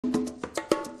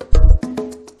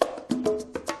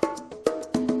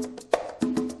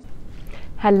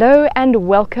Hello and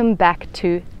welcome back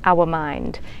to Our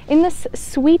Mind. In this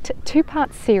sweet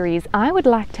two-part series, I would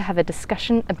like to have a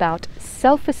discussion about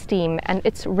self-esteem and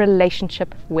its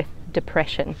relationship with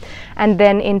depression. And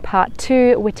then in part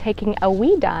two, we're taking a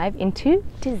wee dive into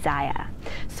desire.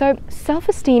 So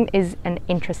self-esteem is an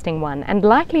interesting one, and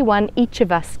likely one each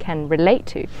of us can relate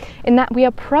to, in that we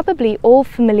are probably all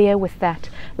familiar with that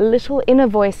little inner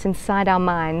voice inside our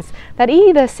minds that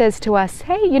either says to us,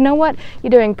 hey, you know what,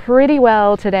 you're doing pretty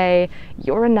well today,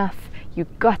 you're enough, you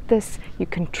got this, you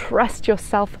can trust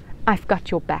yourself, I've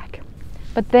got your back.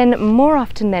 But then more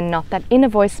often than not, that inner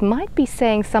voice might be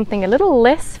saying something a little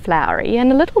less flowery and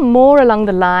a little more along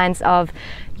the lines of,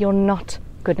 you're not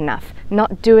good enough,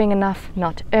 not doing enough,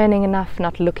 not earning enough,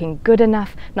 not looking good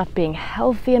enough, not being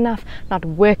healthy enough, not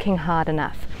working hard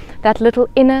enough. That little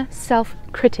inner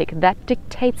self-critic that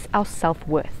dictates our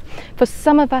self-worth. For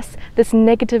some of us, this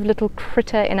negative little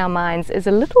critter in our minds is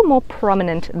a little more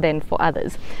prominent than for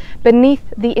others. Beneath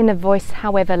the inner voice,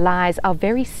 however, lies our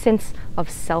very sense of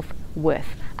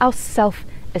self-worth, our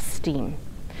self-esteem.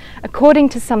 According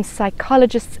to some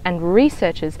psychologists and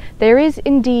researchers, there is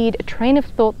indeed a train of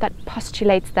thought that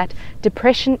postulates that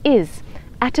depression is,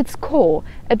 at its core,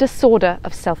 a disorder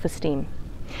of self-esteem.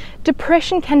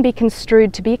 Depression can be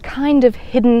construed to be a kind of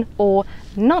hidden or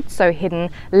not so hidden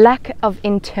lack of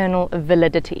internal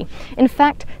validity. In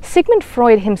fact, Sigmund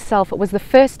Freud himself was the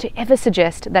first to ever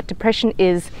suggest that depression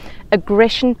is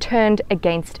aggression turned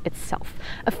against itself,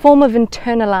 a form of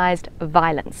internalized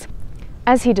violence.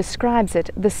 As he describes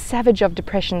it, the savage of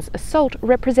depression's assault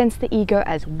represents the ego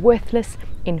as worthless,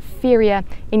 inferior,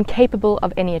 incapable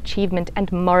of any achievement,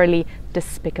 and morally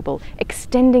despicable,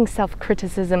 extending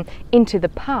self-criticism into the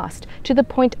past to the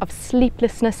point of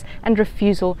sleeplessness and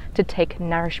refusal to take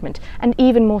nourishment, and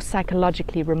even more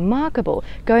psychologically remarkable,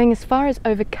 going as far as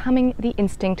overcoming the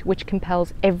instinct which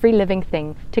compels every living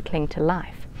thing to cling to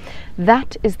life.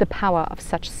 That is the power of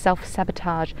such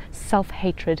self-sabotage,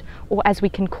 self-hatred, or as we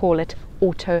can call it,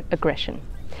 auto-aggression.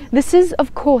 This is,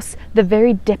 of course, the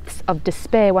very depths of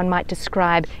despair one might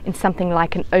describe in something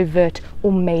like an overt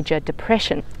or major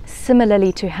depression.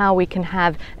 Similarly to how we can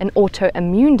have an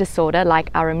autoimmune disorder, like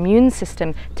our immune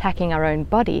system attacking our own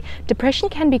body, depression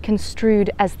can be construed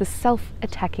as the self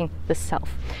attacking the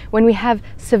self. When we have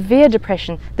severe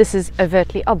depression, this is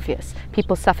overtly obvious.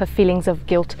 People suffer feelings of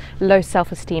guilt, low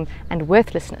self-esteem, and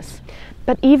worthlessness.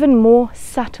 But even more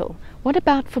subtle, what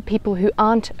about for people who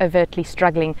aren't overtly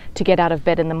struggling to get out of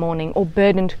bed in the morning or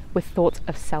burdened with thoughts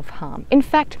of self-harm? In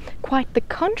fact, quite the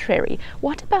contrary.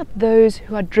 What about those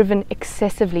who are driven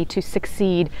excessively to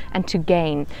succeed and to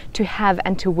gain, to have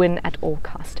and to win at all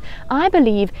cost? I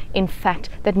believe, in fact,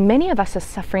 that many of us are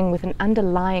suffering with an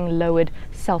underlying lowered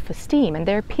self-esteem, and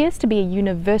there appears to be a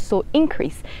universal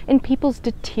increase in people's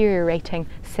deteriorating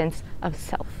sense of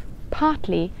self,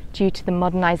 partly due to the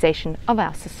modernization of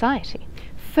our society.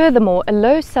 Furthermore, a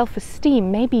low self-esteem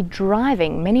may be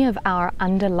driving many of our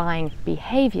underlying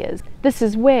behaviors. This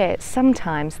is where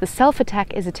sometimes the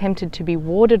self-attack is attempted to be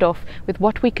warded off with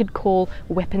what we could call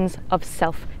weapons of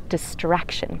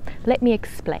self-distraction. Let me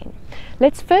explain.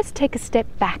 Let's first take a step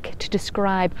back to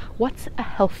describe what's a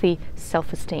healthy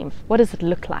self-esteem. What does it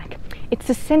look like? It's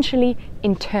essentially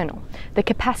internal, the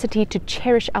capacity to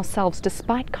cherish ourselves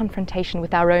despite confrontation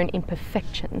with our own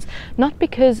imperfections, not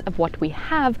because of what we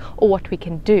have or what we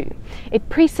can do. It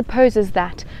presupposes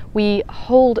that we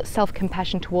hold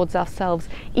self-compassion towards ourselves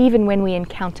even when we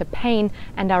encounter pain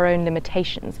and our own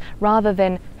limitations, rather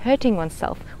than hurting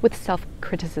oneself with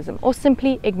self-criticism or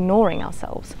simply ignoring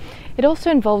ourselves. It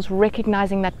also involves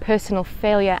recognizing that personal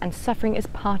failure and suffering is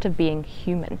part of being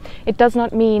human. It does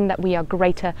not mean that we are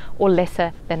greater or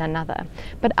lesser than another,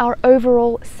 but our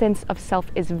overall sense of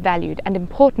self is valued, and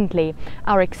importantly,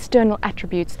 our external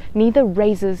attributes neither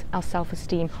raises our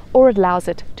self-esteem or allows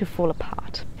it to fall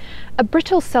apart. A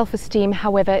brittle self-esteem,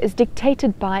 however, is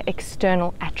dictated by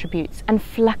external attributes and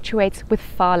fluctuates with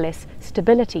far less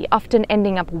stability, often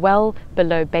ending up well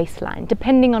below baseline,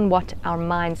 depending on what our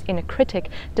mind's inner critic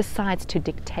decides to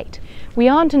dictate. We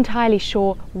aren't entirely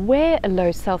sure where a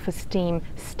low self-esteem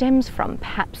stems from,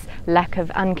 perhaps lack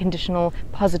of unconditional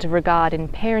positive regard in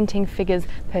parenting figures,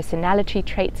 personality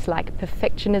traits like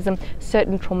perfectionism,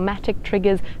 certain traumatic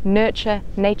triggers, nurture,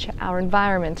 nature, our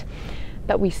environment.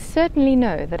 But we certainly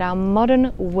know that our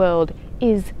modern world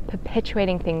is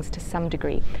perpetuating things to some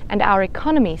degree, and our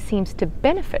economy seems to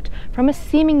benefit from a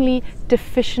seemingly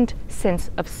deficient sense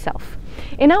of self.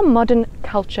 In our modern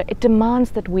culture, it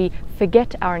demands that we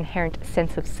forget our inherent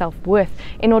sense of self-worth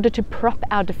in order to prop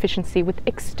our deficiency with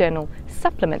external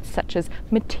supplements such as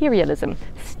materialism,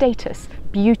 status,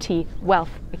 beauty,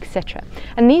 wealth, etc.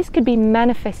 And these could be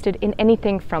manifested in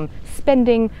anything from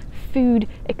spending, food,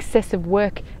 excessive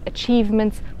work,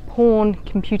 achievements, porn,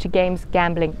 computer games,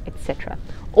 gambling, etc.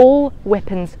 All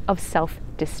weapons of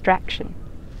self-distraction.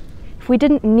 If we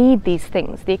didn't need these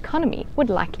things, the economy would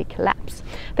likely collapse.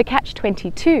 The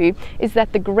catch-22 is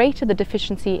that the greater the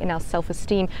deficiency in our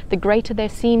self-esteem, the greater there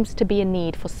seems to be a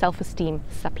need for self-esteem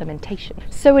supplementation.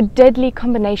 So a deadly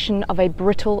combination of a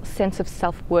brittle sense of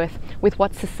self-worth with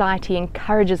what society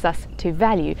encourages us to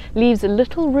value leaves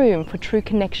little room for true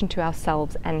connection to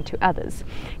ourselves and to others.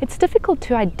 It's difficult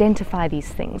to identify these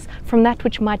things from that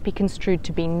which might be construed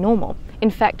to be normal.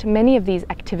 In fact, many of these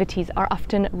activities are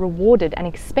often rewarded and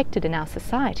expected in our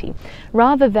society.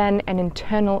 Rather than an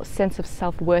internal sense of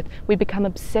self-worth, we become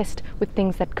obsessed with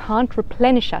things that can't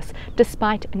replenish us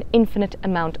despite an infinite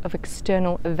amount of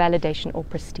external validation or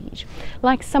prestige.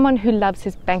 Like someone who loves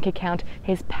his bank account,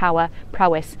 his power,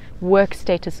 prowess, work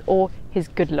status, or his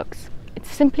good looks. It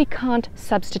simply can't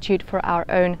substitute for our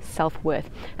own self-worth,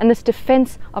 and this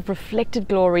defense of reflected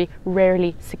glory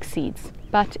rarely succeeds.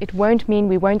 But it won't mean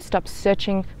we won't stop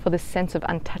searching for this sense of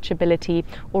untouchability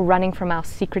or running from our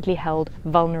secretly held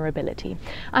vulnerability.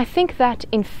 I think that,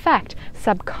 in fact,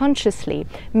 subconsciously,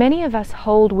 many of us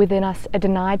hold within us a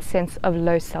denied sense of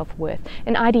low self-worth,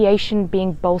 an ideation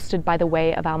being bolstered by the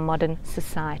way of our modern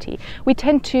society. We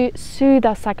tend to soothe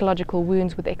our psychological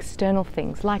wounds with external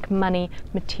things like money,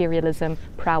 materialism,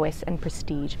 prowess, and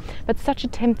prestige. But such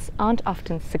attempts aren't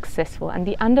often successful, and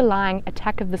the underlying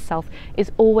attack of the self is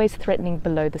always threatening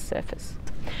below the surface.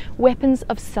 Weapons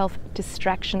of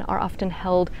self-distraction are often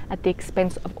held at the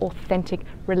expense of authentic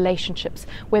relationships,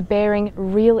 where bearing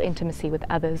real intimacy with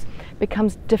others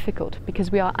becomes difficult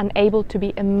because we are unable to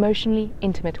be emotionally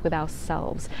intimate with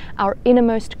ourselves, our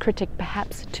innermost critic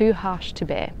perhaps too harsh to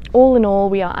bear. All in all,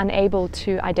 we are unable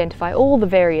to identify all the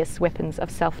various weapons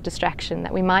of self-distraction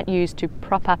that we might use to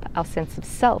prop up our sense of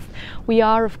self. We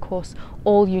are, of course,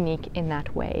 all unique in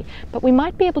that way, but we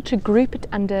might be able to group it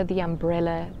under the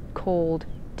umbrella called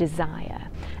desire.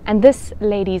 And this,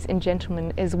 ladies and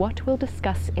gentlemen, is what we'll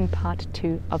discuss in part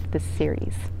 2 of this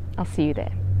series. I'll see you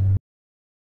there.